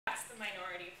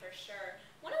minority for sure.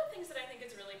 One of the things that I think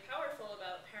is really powerful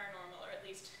about paranormal, or at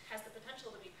least has the potential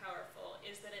to be powerful,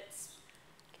 is that it's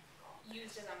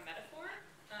used as a metaphor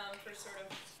for sort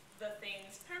of the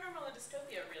things. Paranormal and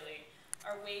dystopia really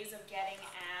are ways of getting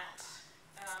at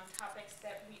topics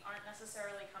that we aren't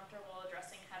necessarily comfortable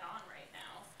addressing head on right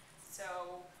now.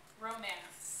 So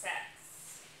romance,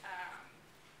 sex,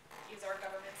 is our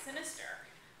government sinister?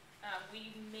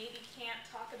 We maybe can't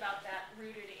talk about that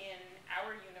rooted in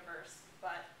our universe,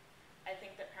 but I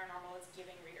think that paranormal is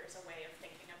giving readers a way of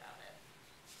thinking about it.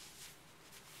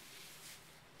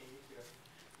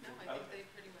 No, I think they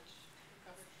pretty much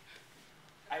covered.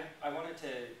 I wanted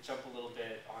to jump a little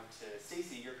bit onto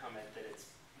Stacey, your comment that it's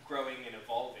growing and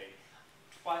evolving.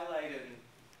 Twilight and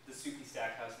the Soupy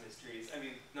Stackhouse mysteries, I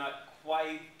mean, not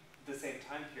quite the same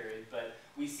time period, but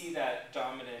we see that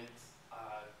dominant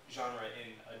genre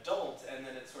in adult, and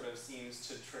then it sort of seems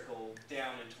to trickle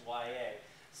down into YA.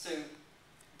 So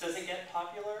does it get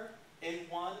popular in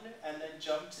one and then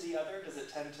jump to the other? Does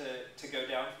it tend to go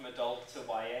down from adult to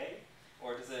YA?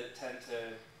 Or does it tend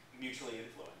to mutually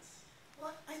influence?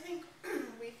 Well, I think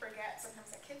we forget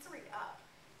sometimes that kids read up.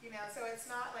 So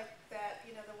it's not like that,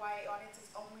 the YA audience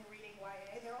is only reading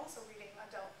YA. They're also reading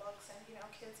adult books, and,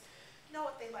 kids know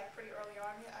what they like pretty early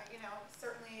on.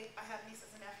 Certainly I have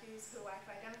nieces and nephews who I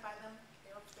can identify them.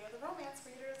 They're the romance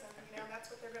readers, and,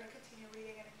 that's what they're going to continue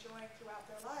reading and enjoying throughout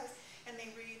their lives. And they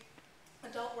read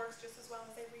adult works just as well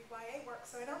as they read YA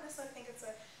works. So I don't necessarily think it's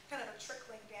a kind of a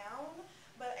trickling down,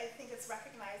 but I think it's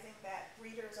recognizing that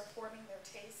readers are forming their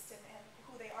taste and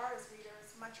who they are as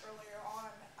readers much earlier on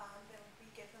than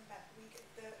we give them we get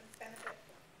the benefit.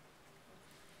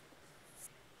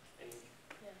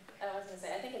 Yeah, I was going to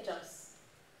say, I think it jumps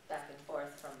back and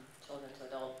forth from children to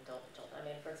adult, adult to children. I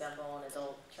mean, for example, an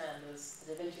adult trend was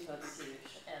the Da Vinci Code was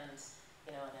huge, and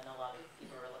and then a lot of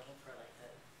people were looking for like the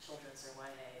children's or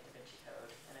YA Da Vinci Code,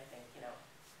 and I think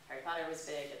Harry Potter was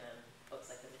big, and then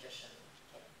books like The Magician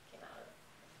came out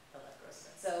of that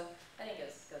grossness. So I think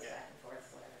it goes back and forth,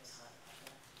 whatever's hot.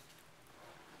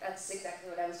 That's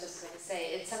exactly what I was just going to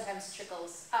say. It sometimes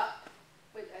trickles up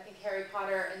with, I think, Harry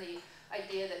Potter and the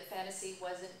idea that fantasy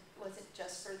wasn't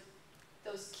just for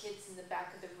those kids in the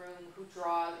back of the room who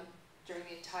draw during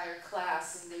the entire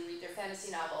class and they read their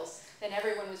fantasy novels. Then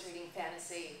everyone was reading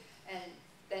fantasy, and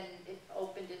then it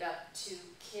opened it up to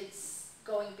kids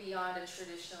going beyond a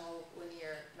traditional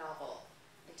linear novel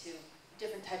into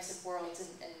different types of worlds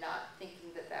and not thinking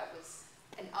that was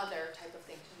an other type of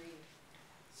thing to read.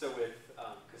 So with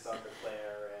Cassandra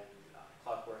Clare and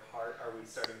Clockwork Heart, are we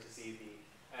starting to see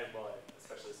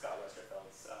especially Scott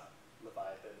Westerfeld's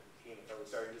Leviathan, are we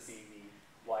starting to see the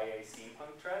YA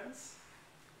steampunk trends?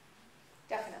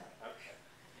 Definitely. Okay.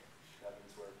 That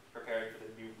means we're preparing for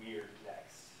the new weird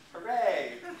next.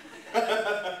 Hooray!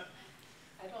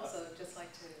 I'd also just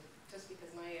like to, just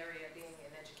because my area being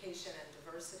in education and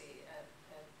diversity at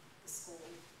the school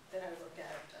that I work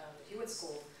at, the Hewitt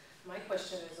School, my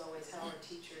question is always how are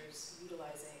teachers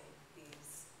utilizing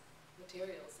these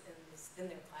materials in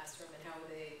their classroom, and how are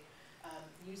they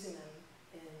using them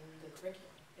in the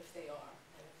curriculum, if they are,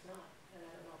 and if not. And I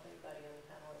don't know if anybody on the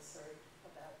panel has heard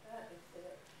about that, if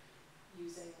they're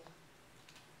using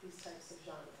these types of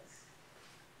genres.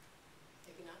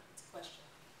 Maybe not, it's a question.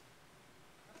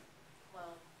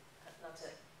 Well, not to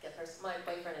get personal, my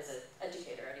boyfriend is an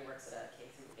educator and he works at a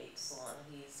K-8 salon.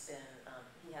 He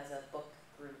has a book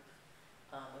group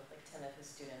with like 10 of his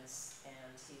students,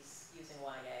 and he's using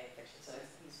YA fiction. So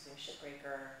he's using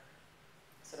Shipbreaker,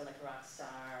 sort of like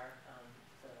Rockstar,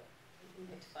 he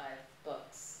picked 5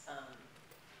 books.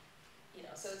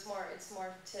 So it's more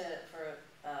to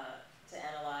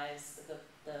analyze the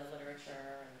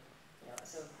literature, and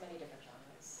so many different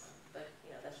genres. But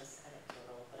that's just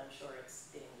anecdotal. But I'm sure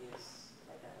it's being used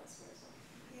like that elsewhere as well.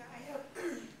 Yeah, I have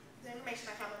the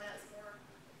information I have on that is more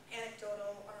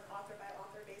anecdotal on an author by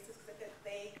author basis, because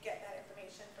they get that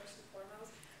information first and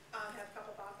foremost. I have a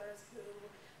couple of authors who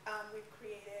we've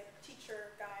created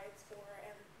teacher guides for,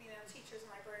 and teachers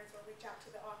and librarians will reach out to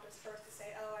the authors first to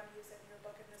say, oh, I'm using your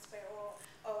book in this way, or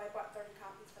oh, I bought 30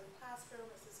 copies for the classroom,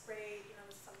 this is great,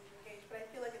 this is something to engage. But I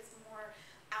feel like it's more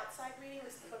outside reading.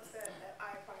 This is the books that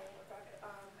I acquire and work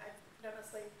on. I don't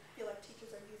necessarily feel like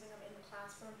teachers are using them in the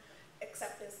classroom,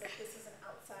 except this is an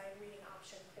outside reading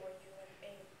option for you,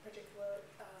 and any particular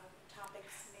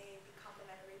topics may be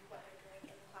complementary to what they're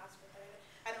doing in the classroom. But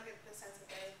I don't get the sense that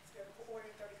they're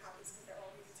ordering 30 copies because they're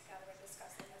all reading together and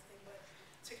discussing as they would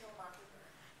to Kill a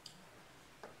Mockingbird.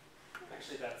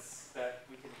 Actually,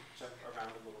 we can jump around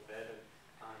a little bit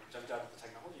and jump down to the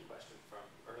technology question from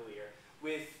earlier.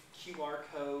 With QR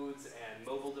codes and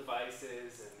mobile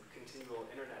devices and continual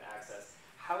internet access,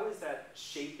 how is that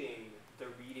shaping the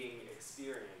reading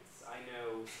experience? I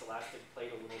know Scholastic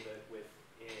played a little bit with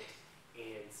it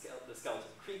in the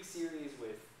Skeleton Creek series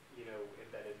with, you know,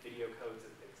 embedded video codes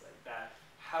and things like that.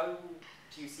 How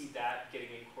do you see that getting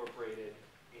incorporated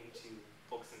into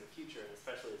books in the future, and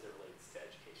especially as it relates to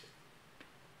education?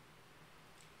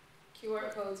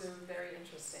 QR codes are very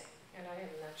interesting, and I am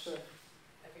not sure if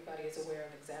everybody is aware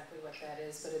of exactly what that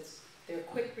is, but they're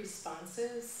quick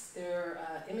responses. They're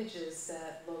images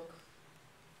that look,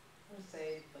 I would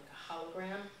say, like a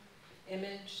hologram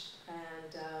image,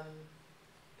 and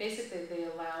basically they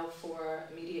allow for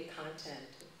immediate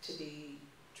content to be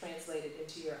translated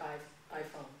into your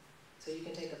iPhone. So you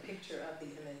can take a picture of the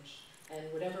image,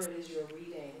 and whatever it is you're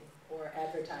reading or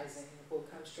advertising will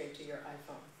come straight to your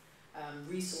iPhone.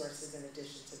 Resources in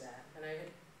addition to that. And I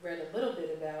read a little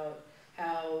bit about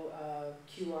how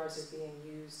QRs are being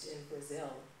used in Brazil,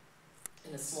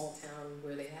 in a small town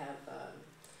where they have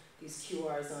these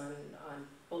QRs on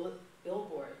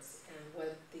billboards. And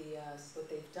what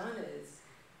they've done is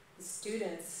the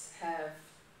students have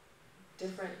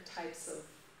different types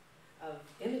of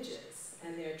images,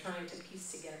 and they're trying to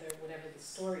piece together whatever the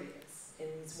story is in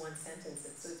these one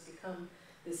sentences. So it's become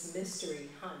this mystery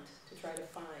hunt to try to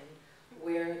find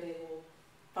where they will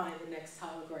find the next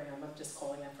hologram. I'm just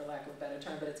calling that for lack of a better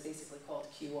term, but it's basically called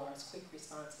QRs, quick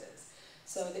responses.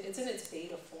 So it's in its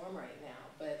beta form right now,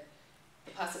 but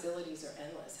the possibilities are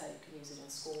endless, how you can use it in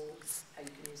schools, how you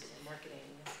can use it in marketing.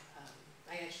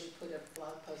 I actually put a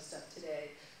blog post up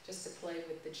today just to play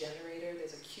with the generator.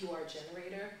 There's a QR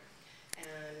generator,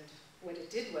 and what it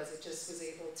did was it just was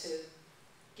able to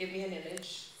give me an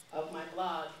image of my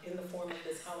blog in the form of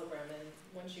this hologram. And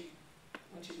once you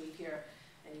leave here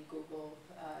and you do a Google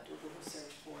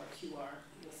search for QR,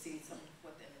 you'll see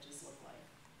what the images look like.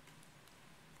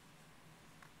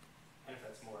 And if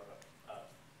that's more of a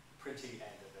printing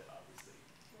end of it, obviously.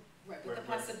 Right, but the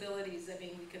possibilities, I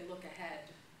mean, we can look ahead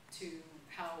to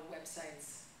how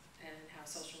websites and how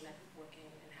social networking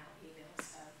and how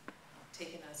emails have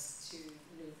taken us to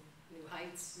new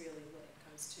heights, really, when it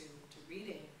comes to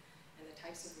reading and the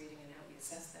types of reading and how we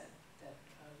assess that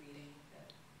reading.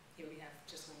 Here we have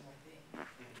just one more thing.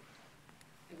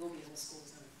 It will be in the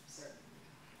schools, I'm certain.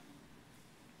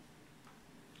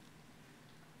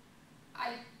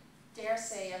 I dare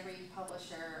say every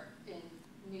publisher in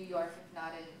New York, if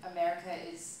not in America,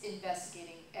 is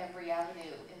investigating every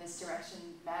avenue in this direction,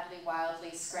 madly,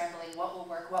 wildly, scrambling, what will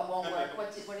work, what won't work,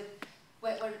 what's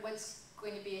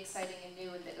going to be exciting and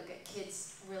new, and that will get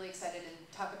kids really excited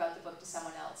and talk about the book to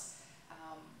someone else.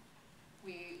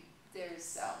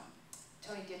 There's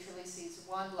Tony Dietrich-Lisi's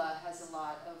Wandla has a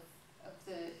lot of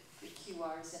the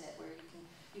QRs in it, where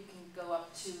you can go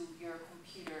up to your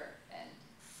computer and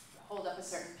hold up a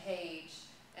certain page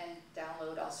and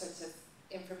download all sorts of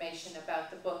information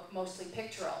about the book, mostly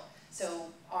pictorial.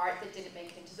 So art that didn't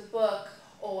make it into the book,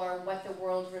 or what the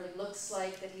world really looks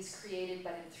like that he's created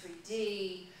but in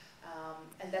 3D.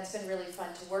 And that's been really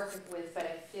fun to work with, but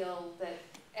I feel that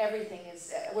everything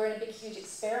is, we're in a big, huge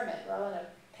experiment. We're all in a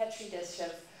Petri dish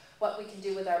of what we can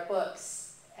do with our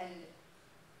books and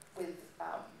with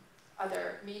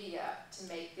other media to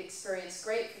make the experience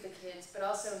great for the kids, but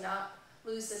also not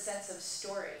lose the sense of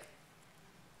story.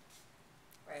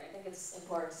 Right, I think it's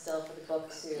important still for the book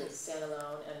to stand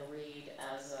alone and read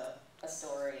as a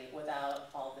story without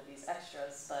all of these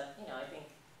extras, but I think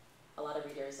a lot of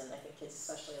readers, and I think kids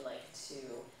especially, like to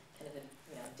kind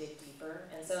of dig deeper.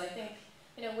 And so I think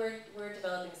we're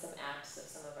developing some apps of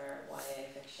some of our YA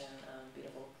fiction,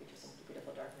 Beautiful Creatures and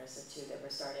Beautiful Darkness too, that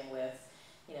we're starting with,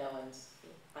 and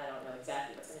I don't know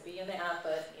exactly what's going to be in the app,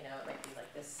 but it might be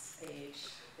like this page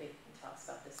that talks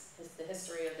about the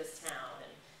history of this town,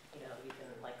 and you can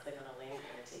like click on a link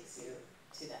and it takes you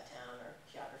to that town, or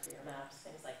geography or maps,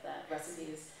 things like that,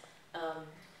 recipes.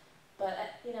 But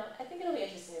I think it'll be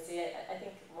interesting to see. I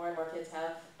think more and more kids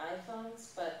have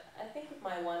iPhones, but I think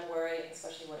my one worry,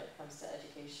 especially when it comes to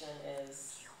education,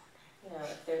 is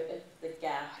if the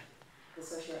gap, the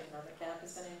socioeconomic gap,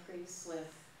 is going to increase with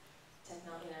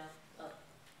technology.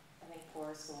 I think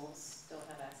poorer schools don't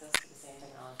have access to the same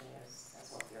technology as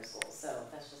wealthier schools, so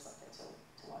that's just something to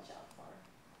watch out for.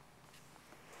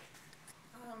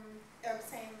 I was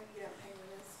saying, Penguin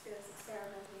is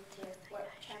experimenting with what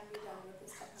can be done with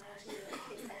this technology in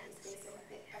case study space, and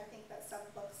I think that some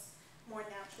books more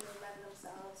naturally lend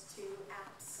themselves to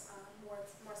apps more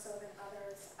so than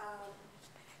others.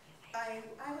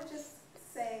 I would just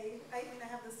say, I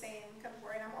have the same kind of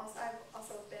worry, and I've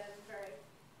also been very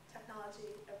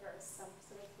technology averse. I'm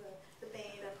sort of the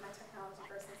bane of my technology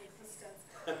person's existence.